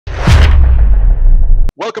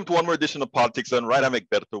Welcome to one more edition of Politics Done Right. I'm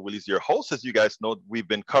Egberto Willis, your host. As you guys know, we've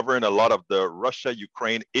been covering a lot of the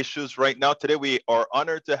Russia-Ukraine issues right now. Today, we are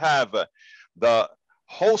honored to have the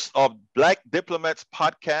host of Black Diplomats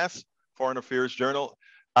podcast, Foreign Affairs Journal.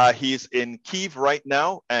 He's in Kyiv right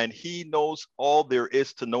now, and he knows all there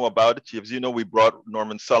is to know about it. As you know, we brought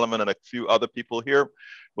Norman Solomon and a few other people here,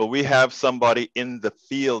 but we have somebody in the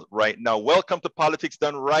field right now. Welcome to Politics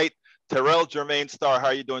Done Right, Terrell Jermaine Starr. How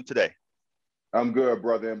are you doing today? I'm good,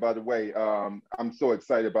 brother. And by the way, I'm so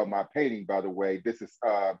excited about my painting. By the way, this is,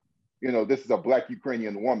 this is a Black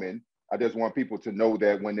Ukrainian woman. I just want people to know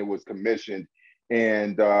that when it was commissioned,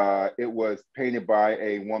 and it was painted by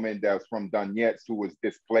a woman that's from Donetsk who was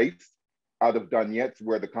displaced out of Donetsk,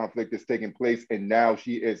 where the conflict is taking place, and now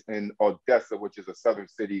she is in Odessa, which is a southern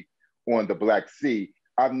city on the Black Sea.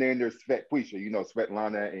 I've named her Svetquisha. You know,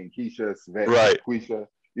 Svetlana and Keisha, Svetquisha.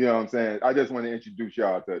 You know what I'm saying? I just want to introduce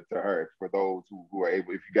y'all to her for those who are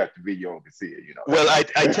able, if you got the video to see it, you know. Well, I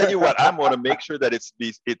tell you what, I'm going to make sure that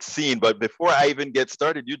it's seen. But before I even get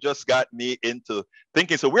started, you just got me into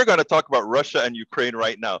thinking. So we're going to talk about Russia and Ukraine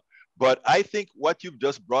right now. But I think what you've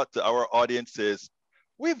just brought to our audience is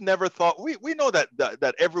we've never thought, we know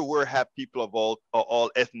that everywhere have people of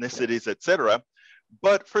all ethnicities, etc.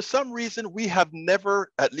 But for some reason, we have never,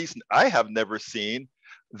 at least I have never seen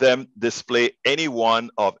them display anyone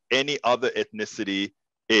of any other ethnicity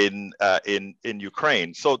in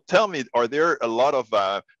Ukraine. So tell me, are there a lot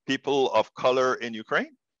of people of color in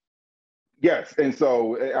Ukraine? Yes, and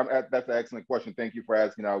so that's an excellent question. Thank you for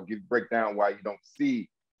asking. I'll break down why you don't see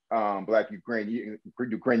Black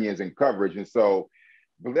Ukrainians in coverage. And so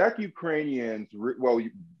Black Ukrainians,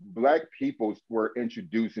 Black peoples were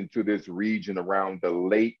introduced into this region around the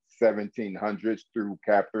late 1700s through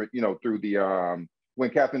Catherine, through the when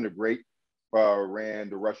Catherine the Great ran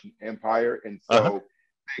the Russian Empire. And so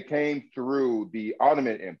they came through the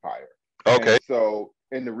Ottoman Empire. Okay.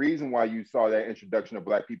 And the reason why you saw that introduction of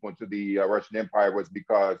Black people into the Russian Empire was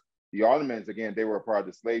because the Ottomans, again, they were a part of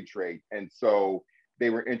the slave trade. And so they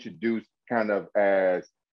were introduced kind of as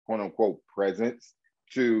quote unquote presents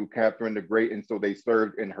to Catherine the Great. And so they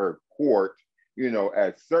served in her court,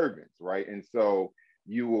 as servants, right? And so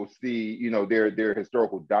you will see, there are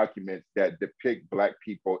historical documents that depict Black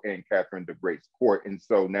people in Catherine the Great's court. And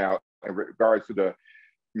so now, in regards to the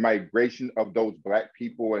migration of those Black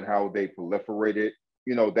people and how they proliferated,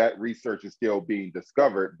 that research is still being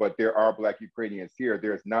discovered, but there are Black Ukrainians here.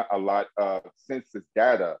 There's not a lot of census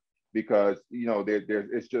data because,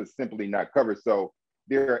 it's just simply not covered. So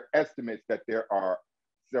there are estimates that there are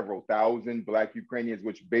several thousand Black Ukrainians,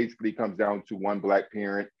 which basically comes down to one Black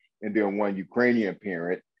parent and then one Ukrainian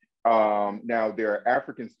parent. Now there are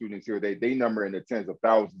African students here. They number in the tens of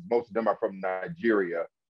thousands. Most of them are from Nigeria.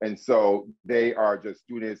 And so they are just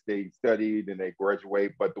students, they studied and they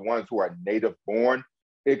graduate, but the ones who are native born,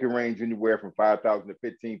 it can range anywhere from 5,000 to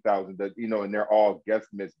 15,000, and they're all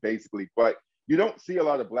guesstimates basically. But you don't see a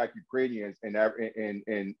lot of Black Ukrainians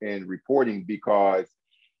in reporting because,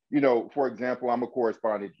 for example, I'm a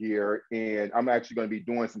correspondent here and I'm actually going to be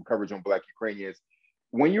doing some coverage on Black Ukrainians.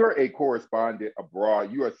 When you're a correspondent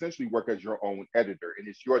abroad, you essentially work as your own editor, and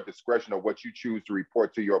it's your discretion of what you choose to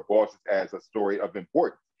report to your bosses as a story of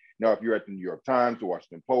importance. Now, if you're at the New York Times, the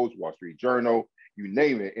Washington Post, Wall Street Journal, you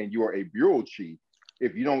name it, and you are a bureau chief,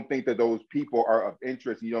 if you don't think that those people are of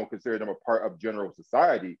interest, and you don't consider them a part of general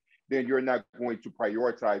society, then you're not going to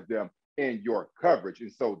prioritize them in your coverage.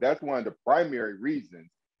 And so that's one of the primary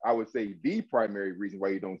reasons, I would say the primary reason why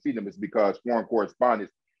you don't see them is because foreign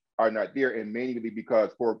correspondents are not there, and mainly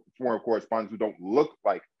because foreign correspondents who don't look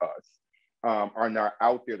like us are not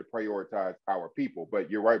out there to prioritize our people.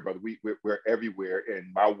 But you're right, brother, we're everywhere,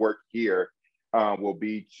 and my work here will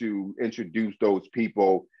be to introduce those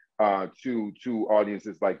people to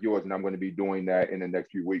audiences like yours, and I'm going to be doing that in the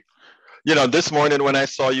next few weeks. This morning when I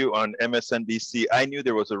saw you on MSNBC, I knew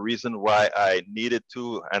there was a reason why I needed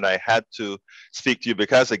to and I had to speak to you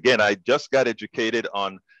because, again, I just got educated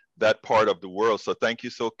on that part of the world. So thank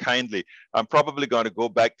you so kindly. I'm probably going to go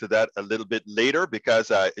back to that a little bit later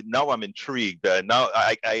because now I'm intrigued. Now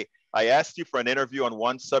I asked you for an interview on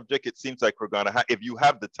one subject. It seems like we're going to have, if you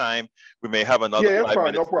have the time, we may have another 5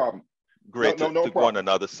 minutes. No problem. Great to go on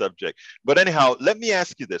another subject. But anyhow, let me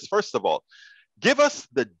ask you this. First of all, give us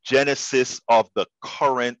the genesis of the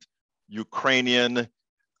current Ukrainian,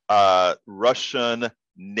 Russian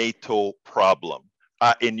NATO problem.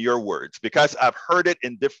 In your words, because I've heard it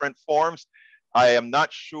in different forms. I am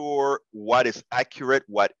not sure what is accurate,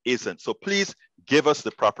 what isn't. So please give us the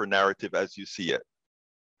proper narrative as you see it.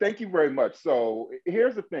 Thank you very much. So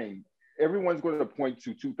here's the thing. Everyone's going to point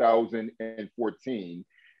to 2014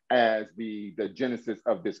 as the genesis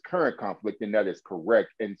of this current conflict, and that is correct.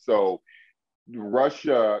 And so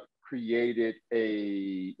Russia created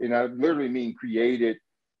and I literally mean created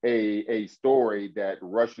a story that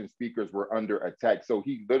Russian speakers were under attack. So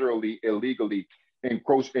he literally illegally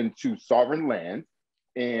encroached into sovereign land,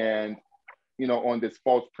 and on this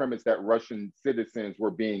false premise that Russian citizens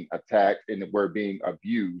were being attacked and were being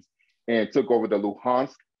abused, and took over the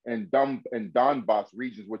Luhansk and Donbass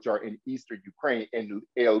regions, which are in eastern Ukraine, and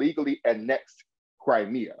illegally annexed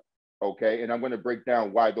Crimea. Okay, and I'm going to break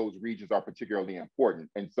down why those regions are particularly important.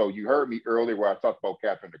 And so you heard me earlier where I talked about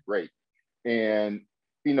Catherine the Great, and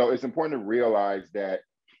it's important to realize that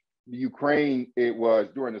Ukraine, it was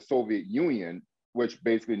during the Soviet Union, which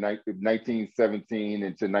basically 1917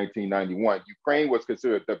 into 1991, Ukraine was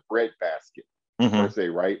considered the breadbasket, per se,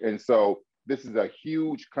 right? And so this is a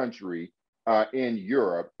huge country in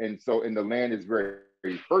Europe, and the land is very,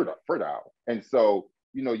 very fertile. And so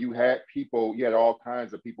you had all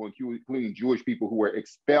kinds of people, including Jewish people, who were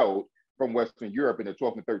expelled from Western Europe in the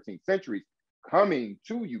 12th and 13th centuries, coming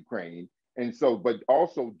to Ukraine. And so, but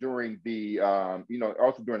also during the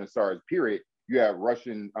Tsar's period, you have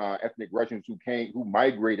ethnic Russians who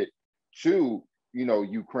migrated to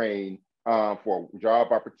Ukraine for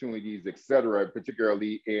job opportunities, etc.,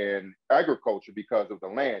 particularly in agriculture, because of the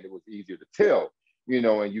land. It was easier to till,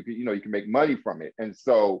 and you can make money from it. And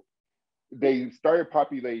so they started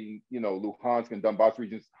populating, Luhansk and Donbass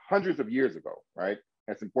regions hundreds of years ago, right?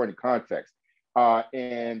 That's important context.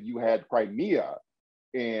 And you had Crimea,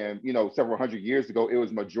 and several hundred years ago, it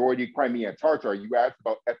was majority Crimean Tatar. You asked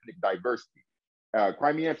about ethnic diversity.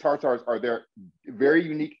 Crimean Tatars are their very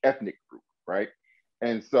unique ethnic group, right?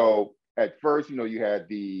 And so at first, you had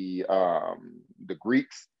the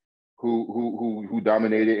Greeks who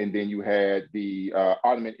dominated, and then you had the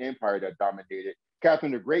Ottoman Empire that dominated.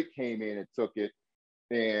 Catherine the Great came in and took it,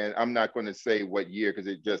 and I'm not going to say what year because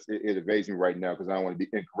it evades me right now because I don't want to be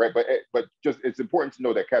incorrect. But just it's important to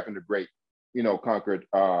know that Catherine the Great, conquered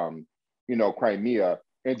Crimea,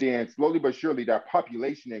 and then slowly but surely that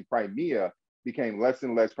population in Crimea became less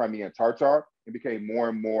and less Crimean Tatar and became more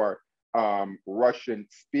and more Russian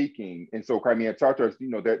speaking. And so Crimean Tatars,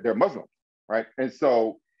 they're Muslims, right? And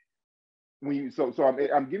so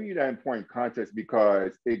I'm giving you that important context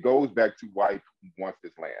because it goes back to why he wants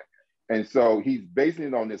this land. And so he's basing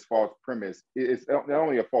it on this false premise. It's not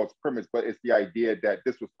only a false premise, but it's the idea that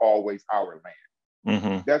this was always our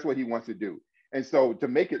land. That's what he wants to do. And so to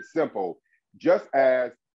make it simple, just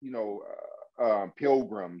as,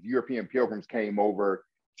 European pilgrims came over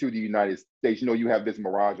to the United States, you have this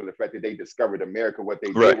mirage of the fact that they discovered America. What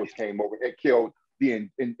they did was came over and killed the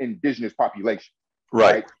indigenous population.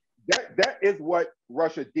 Right? That is what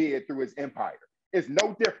Russia did through its empire. It's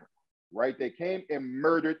no different, right? They came and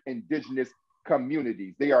murdered indigenous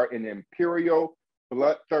communities. They are an imperial,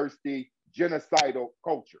 bloodthirsty, genocidal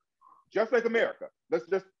culture, just like America. Let's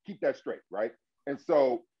just keep that straight, right? And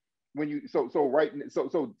so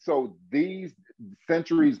these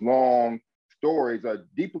centuries-long stories are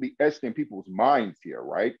deeply etched in people's minds here,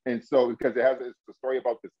 right? And so because it's a story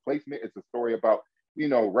about displacement, it's a story about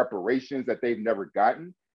reparations that they've never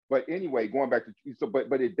gotten. But anyway, going back to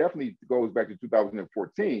but it definitely goes back to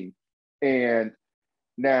 2014. And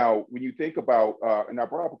now when you think about and I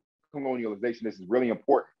brought up colonialization, this is really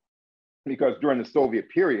important because during the Soviet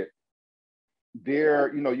period,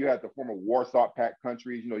 there, you had the former Warsaw Pact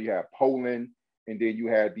countries, you had Poland, and then you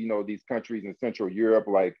had, these countries in Central Europe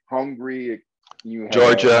like Hungary, you had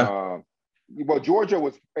Georgia. Well, Georgia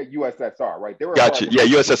was USSR, right? They were gotcha. Yeah,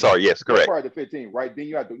 USSR. Yes, correct. Part of the 15, right? Then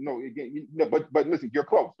you had to again, but listen, you're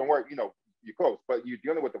close. Don't worry, you're close. But you're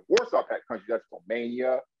dealing with the Warsaw Pact countries. That's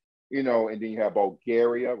Romania, and then you have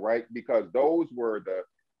Bulgaria, right? Because those were the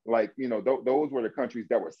those were the countries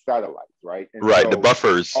that were satellites, right? And right, the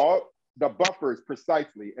buffers. The buffers,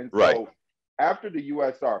 precisely. And so after the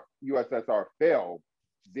USSR fell,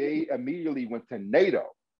 they immediately went to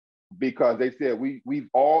NATO because they said we've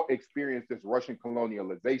all experienced this Russian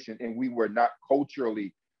colonialization and we were not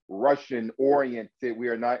culturally Russian oriented. We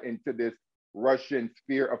are not into this Russian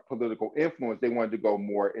sphere of political influence. They wanted to go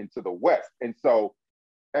more into the West. And so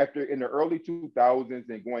after in the early 2000s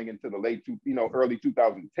and going into the early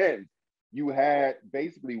 2010s, you had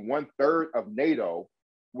basically 1/3 of NATO,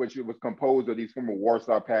 which was composed of these former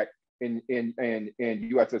Warsaw Pact and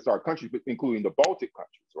USSR countries, including the Baltic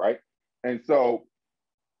countries, right? And so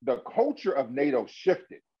the culture of NATO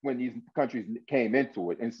shifted when these countries came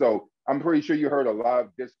into it. And so I'm pretty sure you heard a lot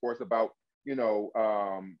of discourse about,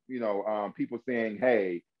 people saying,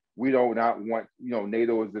 hey, we do not want,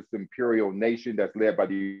 NATO is this imperial nation that's led by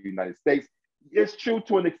the United States. It's true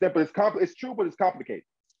to an extent, but it's true, but it's complicated.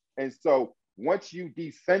 And so once you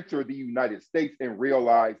decenter the United States and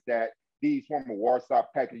realize that these former Warsaw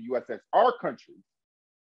Pact and USSR countries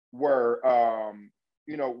were,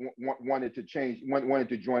 wanted to change, wanted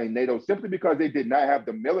to join NATO simply because they did not have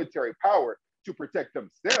the military power to protect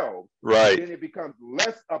themselves, Right. then it becomes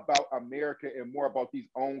less about America and more about these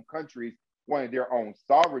own countries wanting their own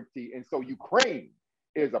sovereignty. And so Ukraine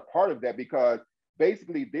is a part of that because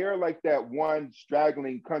basically they're like that one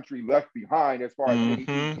straggling country left behind as far as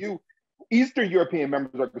EU, Eastern European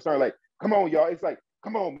members are concerned. Like, come on, y'all. It's like,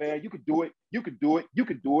 come on, man, you could do it, you could do it, you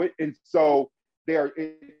could do it. And so they're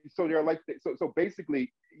like, so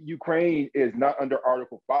basically Ukraine is not under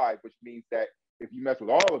Article 5, which means that if you mess with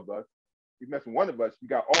all of us, you mess with one of us, you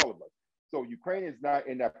got all of us. So Ukraine is not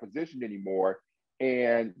in that position anymore.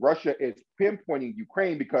 And Russia is pinpointing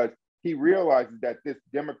Ukraine because he realizes that this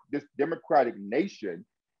democratic nation,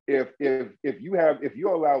 if you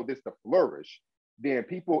allow this to flourish, then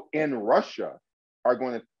people in Russia are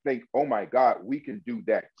going to think, oh my God, we can do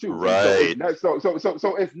that too. Right. So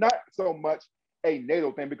it's not so much a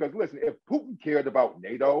NATO thing because listen, if Putin cared about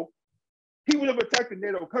NATO, he would have attacked the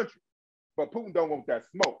NATO country. But Putin don't want that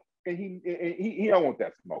smoke, and he don't want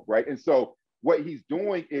that smoke, right? And so what he's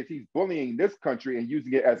doing is he's bullying this country and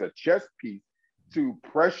using it as a chess piece to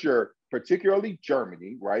pressure, particularly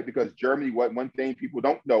Germany, right? Because Germany, one thing people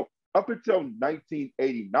don't know, up until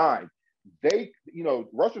 1989,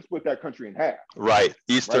 Russia split that country in half. Right,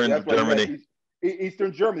 Eastern right? Germany.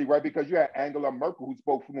 Eastern Germany, right? Because you had Angela Merkel who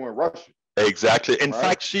spoke fluent Russian. Exactly. In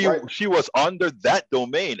fact, she was under that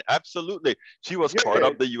domain. Absolutely. She was part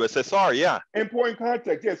of the USSR. Yeah. Important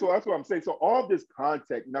context. Yeah. So that's what I'm saying. So all this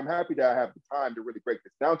context, and I'm happy that I have the time to really break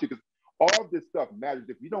this down to you because all this stuff matters.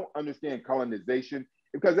 If you don't understand colonization,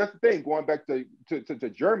 because that's the thing, going back to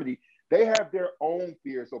Germany, they have their own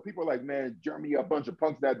fears. So people are like, man, Germany, a bunch of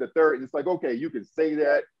punks at the third. And it's like, okay, you can say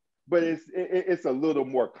that, but it's a little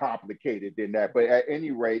more complicated than that. But at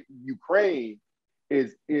any rate, Ukraine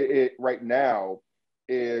is right now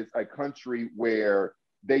is a country where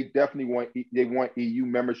they definitely want EU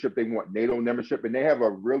membership, they want NATO membership, and they have a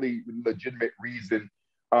really legitimate reason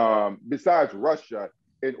besides Russia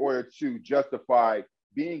in order to justify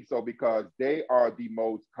being so because they are the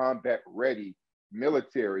most combat ready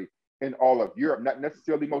military in all of Europe, not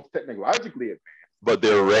necessarily most technologically advanced, but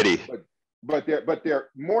they're ready. But they're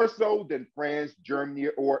more so than France, Germany,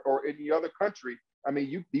 or any other country. I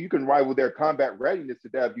mean, you can rival their combat readiness to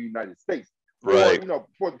that of the United States, right?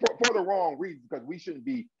 For the wrong reasons, because we shouldn't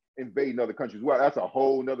be invading other countries. Well, that's a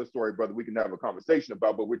whole nother story, brother. We can have a conversation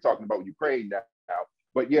about, but we're talking about Ukraine now.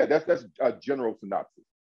 But yeah, that's a general synopsis.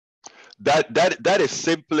 That is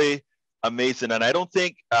simply amazing, and I don't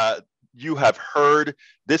think you have heard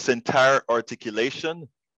this entire articulation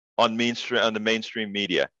on the mainstream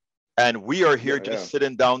media. And we are here just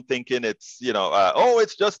sitting down thinking it's,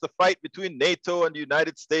 it's just a fight between NATO and the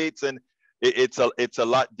United States. And it's a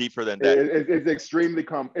lot deeper than that. It's extremely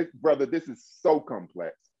brother, this is so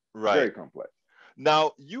complex. Right. Very complex.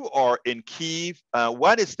 Now, you are in Kyiv.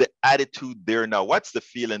 What is the attitude there now? What's the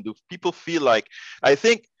feeling? Do people feel like, I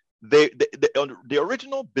think the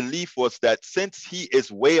original belief was that since he is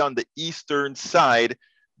way on the eastern side,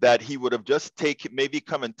 that he would have just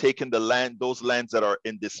come and taken those lands that are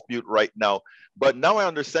in dispute right now. But now I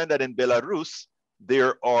understand that in Belarus,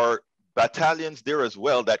 there are battalions there as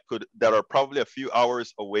well that are probably a few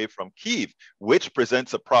hours away from Kyiv, which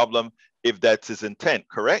presents a problem if that's his intent,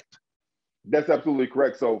 correct? That's absolutely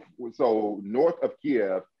correct. So north of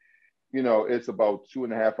Kyiv, it's about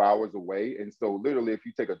 2.5 hours away. And so literally, if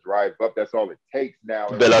you take a drive up, that's all it takes now.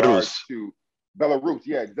 Belarus. To Belarus,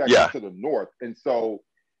 yeah, exactly, to the north. And so,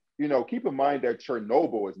 keep in mind that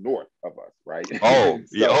Chernobyl is north of us, right? Oh,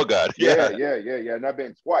 yeah. Oh, God. Yeah. And I've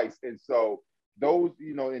been twice. And so those,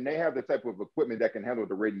 and they have the type of equipment that can handle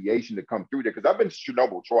the radiation to come through there. Because I've been to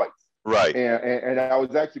Chernobyl twice. Right. And I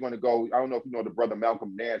was actually going to go, I don't know if you know the brother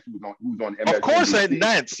Malcolm Nance, who's on MSNBC. Of course,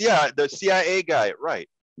 Nance. Yeah, the CIA guy. Right.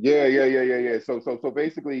 Yeah. So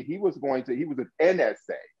basically, he was an NSA.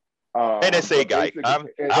 NSA guy. I'm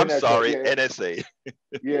NSA, sorry, yeah. NSA.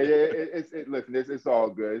 Listen, it's all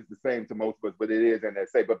good. It's the same to most of us, but it is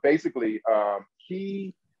NSA. But basically,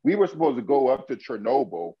 we were supposed to go up to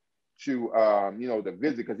Chernobyl to to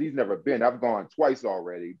visit because he's never been. I've gone twice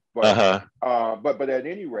already, but but at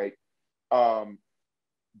any rate,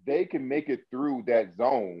 they can make it through that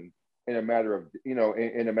zone in a matter of in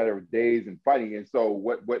a matter of days and fighting. And so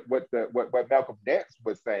what Malcolm Nance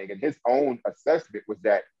was saying, and his own assessment was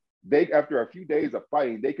that after a few days of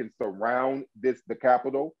fighting, they can surround the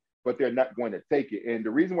capital, but they're not going to take it. And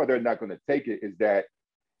the reason why they're not going to take it is that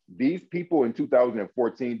these people in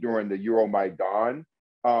 2014 during the Euromaidan,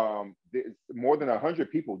 more than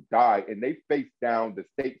 100 people died, and they faced down the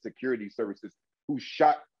state security services who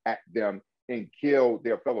shot at them and killed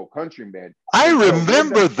their fellow countrymen. I And so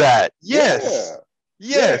remember that. yeah, Yes.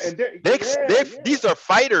 yeah, Yes. and yeah, yeah, These are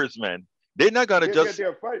fighters, man. They're not going to just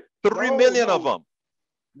they're fighting. 3 No, million of no, them.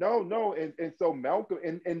 no. And so Malcolm,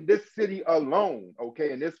 in this city alone,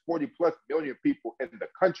 okay, and there's 40 plus million people in the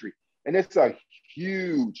country, and it's a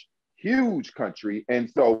huge, huge country. And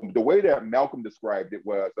so the way that Malcolm described it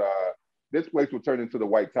was, this place will turn into the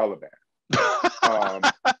white Taliban. Um,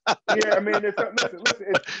 yeah, I mean, listen,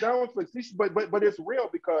 it sounds facetious, but it's real,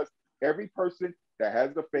 because every person that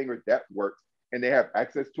has a finger that works and they have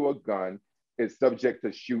access to a gun is subject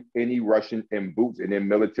to shoot any Russian in boots and in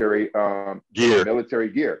Gear. military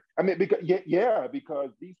gear. I mean,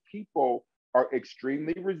 because these people are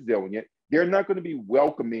extremely resilient. They're not going to be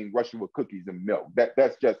welcoming Russia with cookies and milk.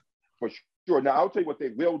 That's just for sure. Now, I'll tell you what they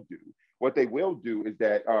will do. What they will do is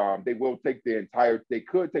that they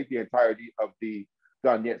could take the entirety of the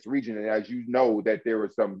Donetsk region. And as you know, that there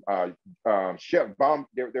was some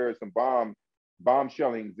bomb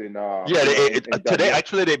shellings in Today Donetsk.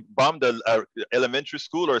 actually they bombed a elementary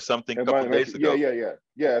school or something a couple of days ago. Yeah,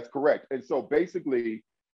 that's correct. And so basically,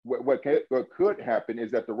 what could happen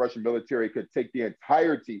is that the Russian military could take the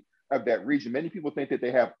entirety of that region. Many people think that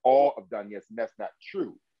they have all of Donetsk, and that's not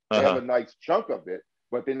true. They have a nice chunk of it,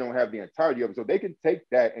 but they don't have the entirety of it. So they can take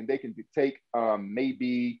that, and they can take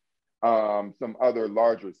maybe some other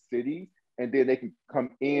larger cities, and then they can come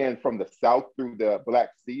in from the south through the Black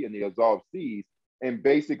Sea and the Azov Seas. And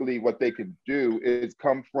basically, what they can do is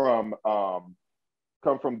come from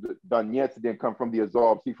the Donetsk, then come from the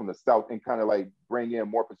Azov Sea from the south, and kind of like bring in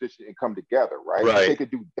more position and come together, right? Right. They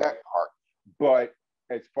could do that part, but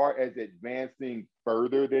as far as advancing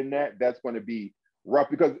further than that, that's going to be rough,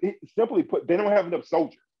 because simply put, they don't have enough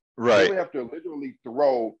soldiers. Right. They would have to literally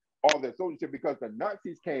throw all their soldiers here, because the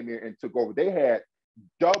Nazis came here and took over. They had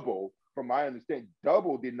from my understanding,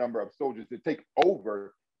 double the number of soldiers to take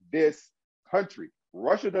over this country.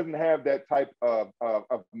 Russia doesn't have that type of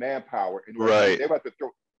manpower. Right.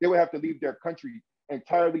 They would have to leave their country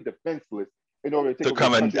entirely defenseless in order to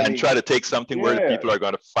come and try to take something where the people are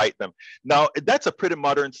going to fight them. Now, that's a pretty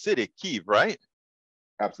modern city, Kyiv, right?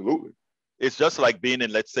 Absolutely. It's just like being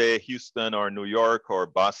in, let's say, Houston or New York or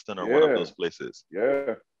Boston or one of those places.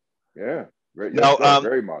 Yeah. Now,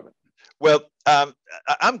 very modern. Well,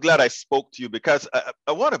 I'm glad I spoke to you, because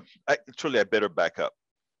I want to, I better back up,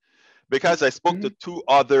 because I spoke to two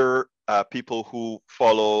other people who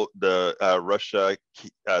follow the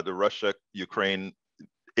Russia-Ukraine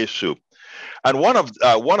issue. And one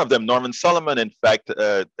of them, Norman Solomon, in fact,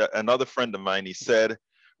 another friend of mine, he said,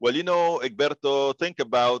 well, Egberto, think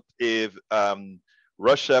about if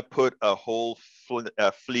Russia put a whole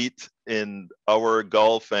fleet in our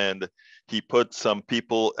Gulf, and he put some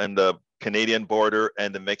people in the Canadian border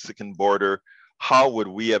and the Mexican border, how would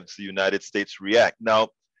we as the United States react? Now,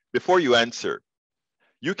 before you answer,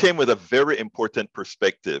 you came with a very important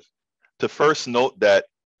perspective to first note that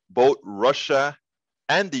both Russia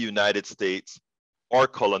and the United States are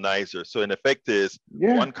colonizers. So in effect is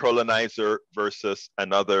one colonizer versus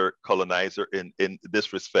another colonizer in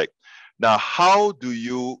this respect. Now, how do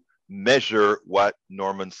you measure what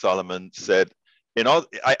Norman Solomon said?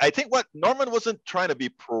 I think what Norman wasn't trying to be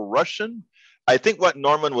pro-Russian. I think what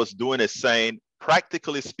Norman was doing is saying,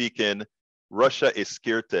 practically speaking, Russia is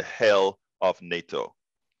scared to hell of NATO.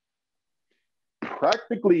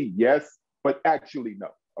 Practically, yes, but actually, no.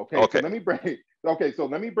 Okay. So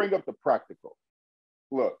let me bring up the practical.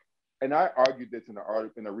 Look, and I argued this in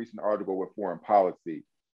a recent article with Foreign Policy.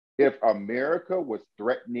 If America was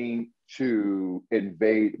threatening to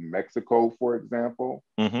invade Mexico, for example,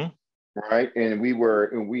 right, and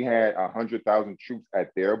we had 100,000 troops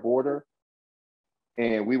at their border,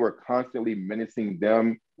 and we were constantly menacing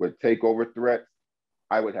them with takeover threats,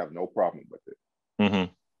 I would have no problem with it.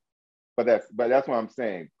 But that's what I'm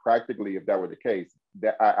saying. Practically, if that were the case,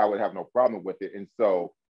 that I would have no problem with it. And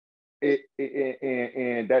so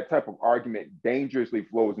and that type of argument dangerously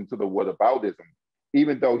flows into the whataboutism,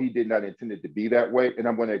 even though he did not intend it to be that way. And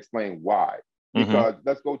I'm going to explain why. Because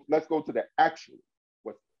let's go to the actual.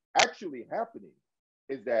 What's actually happening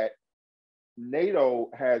is that NATO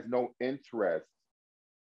has no interest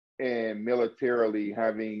in militarily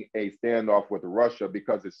having a standoff with Russia,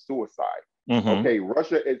 because it's suicide. Okay,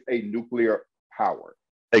 Russia is a nuclear power.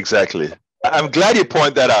 Exactly. I'm glad you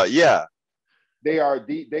point that out. Yeah. They are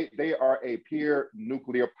a pure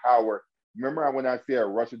nuclear power. Remember when I said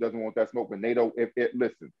Russia doesn't want that smoke, but NATO,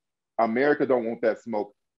 listen, America don't want that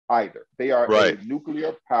smoke either. They are a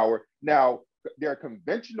nuclear power. Now, their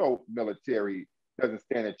conventional military doesn't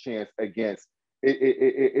stand a chance against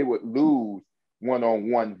it would lose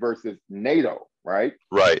one-on-one versus NATO, right?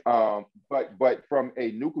 Right. But from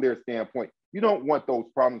a nuclear standpoint, you don't want those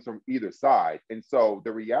problems from either side. And so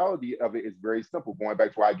the reality of it is very simple, going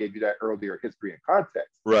back to why I gave you that earlier history and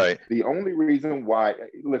context. Right. The only reason why,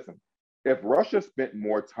 listen, if Russia spent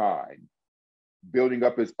more time building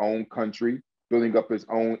up its own country, building up its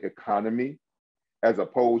own economy, as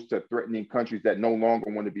opposed to threatening countries that no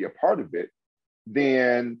longer want to be a part of it,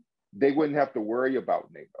 then they wouldn't have to worry about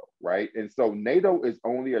NATO, right? And so NATO is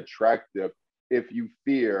only attractive if you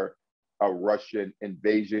fear a Russian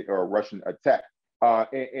invasion or a Russian attack.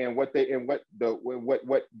 What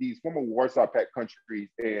these former Warsaw Pact countries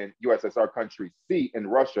and USSR countries see in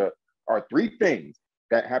Russia are three things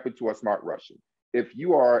that happen to a smart Russian. If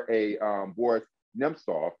you are a Boris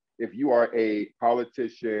Nemtsov, if you are a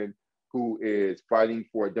politician who is fighting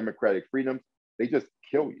for democratic freedoms, they just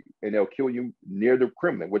kill you, and they'll kill you near the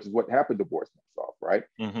Kremlin, which is what happened to Boris Nemtsov, right?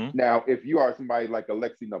 Mm-hmm. Now, if you are somebody like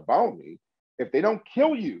Alexei Navalny, if they don't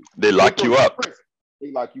kill you, they lock you up.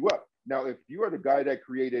 They lock you up. Now, if you are the guy that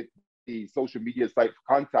created the social media site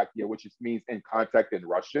Kontaktia, which just means in contact in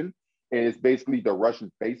Russian, and it's basically the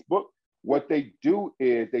Russian Facebook, what they do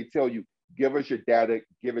is they tell you, give us your data,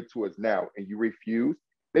 give it to us now, and you refuse,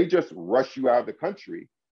 they just rush you out of the country,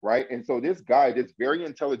 right? And so this guy, this very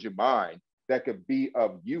intelligent mind that could be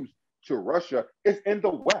of use to Russia is in the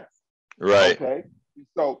West. Right. Okay.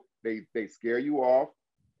 So they scare you off.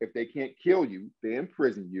 If they can't kill you, they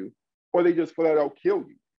imprison you, or they just flat out kill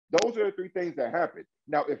you. Those are the three things that happen.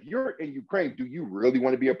 Now, if you're in Ukraine, do you really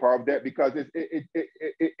want to be a part of that? Because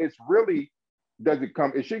it's really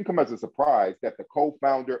it shouldn't come as a surprise that the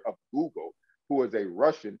co-founder of Google, who is a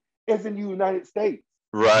Russian, is in the United States.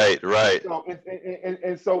 Right. So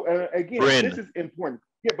again, this is important.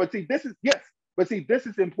 Yeah, but see, this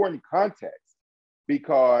is important context,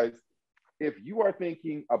 because if you are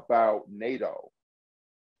thinking about NATO,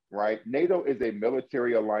 right? NATO is a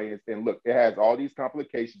military alliance, and look, it has all these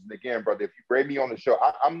complications. And again, brother, if you bring me on the show,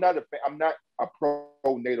 I'm not a pro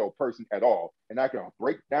NATO person at all, and I can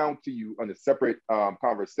break down to you on a separate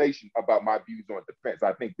conversation about my views on defense.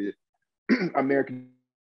 I think the American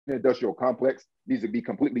industrial complex needs to be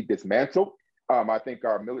completely dismantled. I think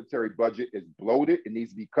our military budget is bloated. It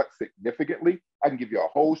needs to be cut significantly. I can give you a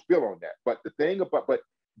whole spiel on that. But the thing about but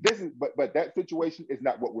that situation is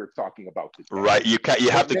not what we're talking about today. Right. You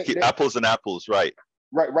have to keep apples and apples, right?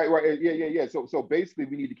 Right. Yeah. So basically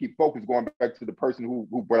we need to keep focused, going back to the person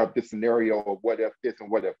who brought up this scenario of what if this and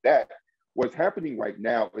what if that. What's happening right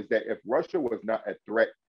now is that if Russia was not a threat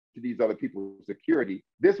to these other people's security,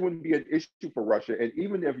 this wouldn't be an issue for Russia. And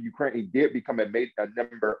even if Ukraine did become a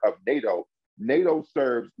member of NATO, NATO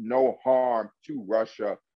serves no harm to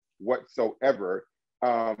Russia whatsoever,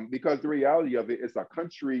 because the reality of it is a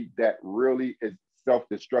country that really is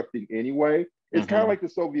self-destructing anyway. It's kind of like the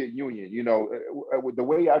Soviet Union. You know, the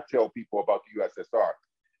way I tell people about the USSR,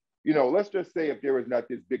 you know, let's just say if there was not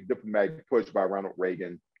this big diplomatic push by Ronald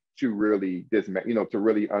Reagan to really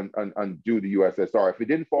undo the USSR. If it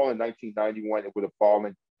didn't fall in 1991, it would have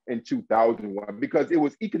fallen in 2001, because it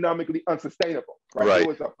was economically unsustainable, right? It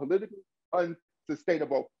was a politically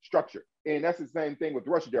unsustainable structure. And that's the same thing with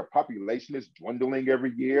Russia. Their population is dwindling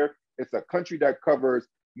every year. It's a country that covers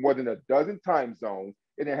more than a dozen time zones,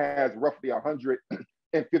 and it has roughly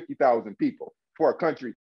 150,000 people for a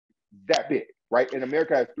country that big, right? And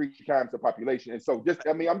America has 3 times the population. And so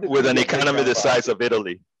I'm just with an economy the size of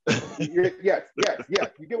Italy. Yes.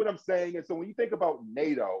 You get what I'm saying? And so when you think about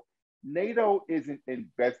NATO isn't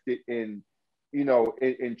invested in,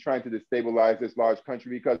 in trying to destabilize this large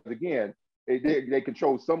country, because again, they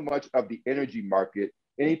control so much of the energy market.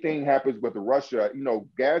 Anything happens with Russia,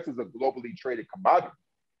 gas is a globally traded commodity.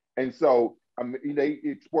 And so they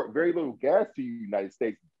export very little gas to the United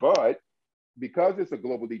States, but because it's a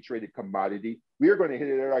globally traded commodity, we are going to hit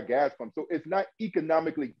it at our gas pump. So it's not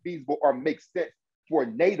economically feasible or makes sense for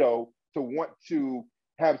NATO to want to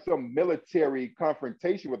have some military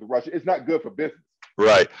confrontation with Russia. It's not good for business.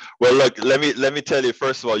 Right. Well, look, let me tell you,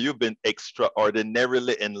 first of all, you've been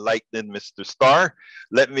extraordinarily enlightening, Mr. Starr.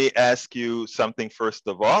 Let me ask you something first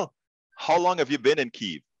of all. How long have you been in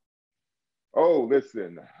Kyiv? Oh,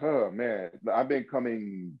 listen, man, I've been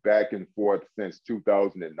coming back and forth since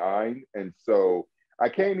 2009. And so I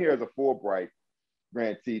came here as a Fulbright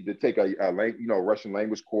grantee to take a Russian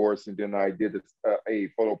language course. And then I did a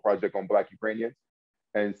photo project on Black Ukrainians.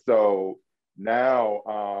 And so now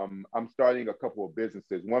I'm starting a couple of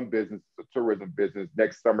businesses. One business is a tourism business.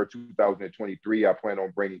 Next summer, 2023, I plan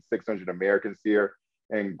on bringing 600 Americans here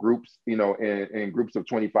in groups, in groups of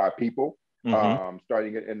 25 people. Mm-hmm.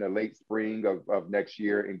 starting in the late spring of next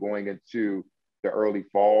year and going into the early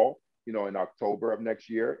fall, in October of next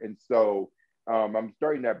year. And so I'm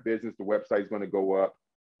starting that business. The website's going to go up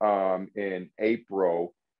in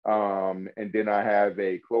April. And then I have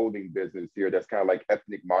a clothing business here that's kind of like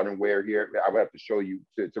ethnic modern wear here. I would have to show you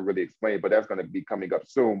to really explain, but that's going to be coming up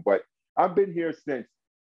soon. But I've been here since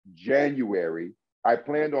January. I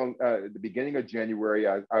planned on the beginning of January.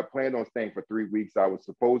 I planned on staying for 3 weeks. I was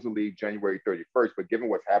supposedly January 31st, but given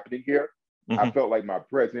what's happening here, I Mm-hmm. felt like my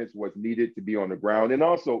presence was needed to be on the ground. And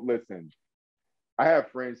also, listen, I have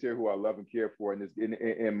friends here who I love and care for, and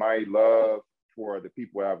in my love for the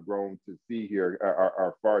people I've grown to see here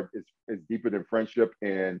are far is deeper than friendship.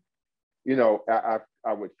 And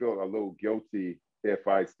I would feel a little guilty if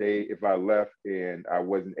I left and I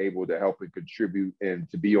wasn't able to help and contribute and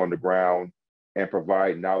to be on the ground and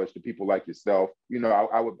provide knowledge to people like yourself.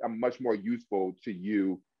 I'm much more useful to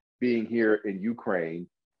you being here in Ukraine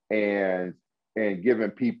and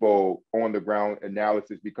giving people on the ground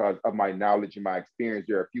analysis because of my knowledge and my experience.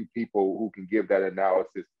 There are a few people who can give that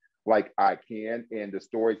analysis like I can, and the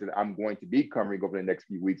stories that I'm going to be covering over the next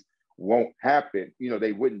few weeks won't happen.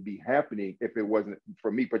 They wouldn't be happening if it wasn't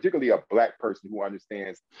for me, particularly a Black person who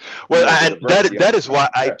understands, Well, the and that diversity of that the is why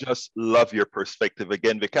people. I Yeah, just love your perspective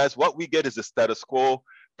again, because what we get is a status quo,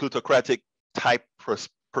 plutocratic type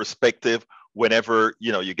perspective. Whenever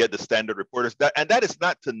you get the standard reporters, that is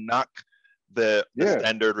not to knock the yeah,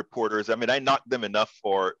 standard reporters. I mean, I knock them enough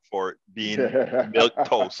for being yeah, milk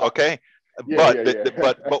toast, okay? yeah, But yeah,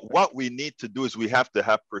 yeah. but what we need to do is we have to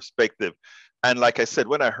have perspective. And like I said,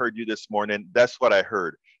 when I heard you this morning, that's what I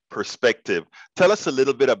heard. Perspective. Tell us a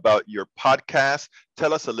little bit about your podcast.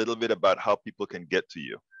 Tell us a little bit about how people can get to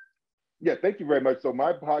you. Yeah, thank you very much. So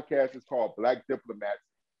my podcast is called Black Diplomats,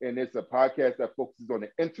 and it's a podcast that focuses on the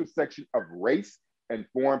intersection of race and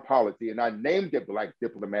foreign policy. And I named it Black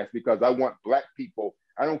Diplomats because I want Black people,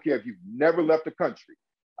 I don't care if you've never left the country,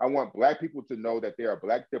 I want Black people to know that they are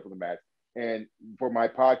Black diplomats. And for my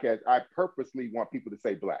podcast, I purposely want people to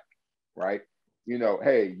say Black, right?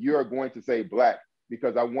 Hey, you're going to say Black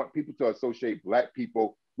because I want people to associate Black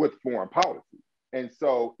people with foreign policy. And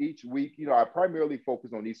so each week, I primarily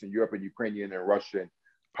focus on Eastern Europe and Ukrainian and Russian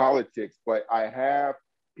politics, but I have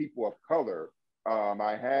people of color.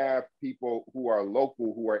 I have people who are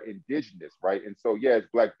local, who are indigenous, right? And so, yeah, it's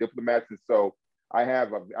Black diplomats. And so I have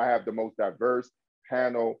the most diverse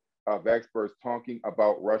panel of experts talking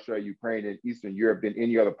about Russia, Ukraine, and Eastern Europe than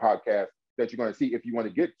any other podcast that you're going to see. If you want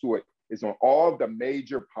to get to it, it's on all of the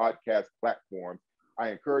major podcast platforms. I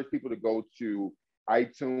encourage people to go to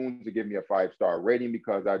iTunes to give me a 5-star rating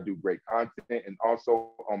because I do great content. And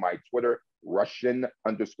also on my Twitter,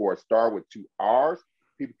 Russian_star with 2 R's.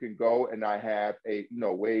 People can go and I have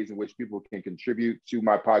ways in which people can contribute to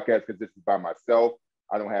my podcast because this is by myself.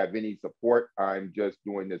 I don't have any support. I'm just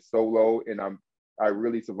doing this solo and I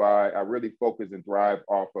really survive. I really focus and thrive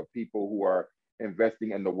off of people who are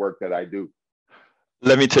investing in the work that I do.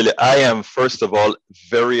 Let me tell you, I am, first of all,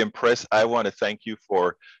 very impressed. I want to thank you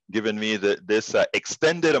for giving me this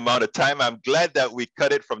extended amount of time. I'm glad that we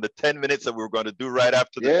cut it from the 10 minutes that we were going to do right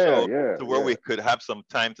after the Yeah, show yeah, to where yeah. we could have some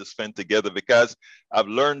time to spend together, because I've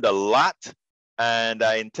learned a lot and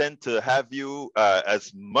I intend to have you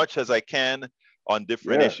as much as I can on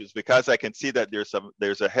different Yeah. issues, because I can see that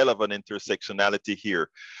there's a hell of an intersectionality here.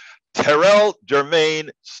 Terrell Jermaine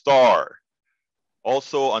Starr,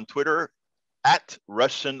 also on Twitter, at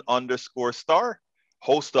Russian_star,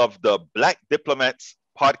 host of the Black Diplomats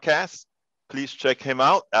podcast. Please check him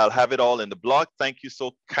out. I'll have it all in the blog. Thank you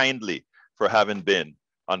so kindly for having been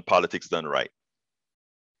on Politics Done Right.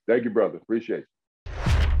 Thank you, brother. Appreciate it.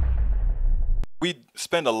 We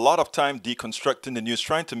spend a lot of time deconstructing the news,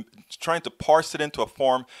 trying to parse it into a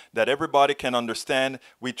form that everybody can understand.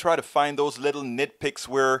 We try to find those little nitpicks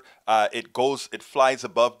where it flies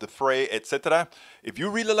above the fray, etc. If you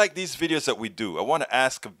really like these videos that we do, I want to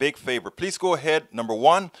ask a big favor. Please go ahead, number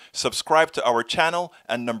 1, subscribe to our channel,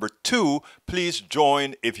 and number 2, please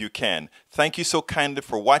join if you can. Thank you so kindly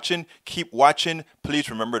for watching. Keep watching. Please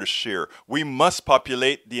remember to share. We must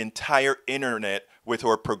populate the entire internet with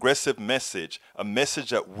our progressive message, a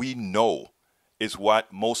message that we know is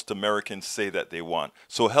what most Americans say that they want.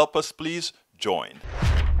 So help us, please join.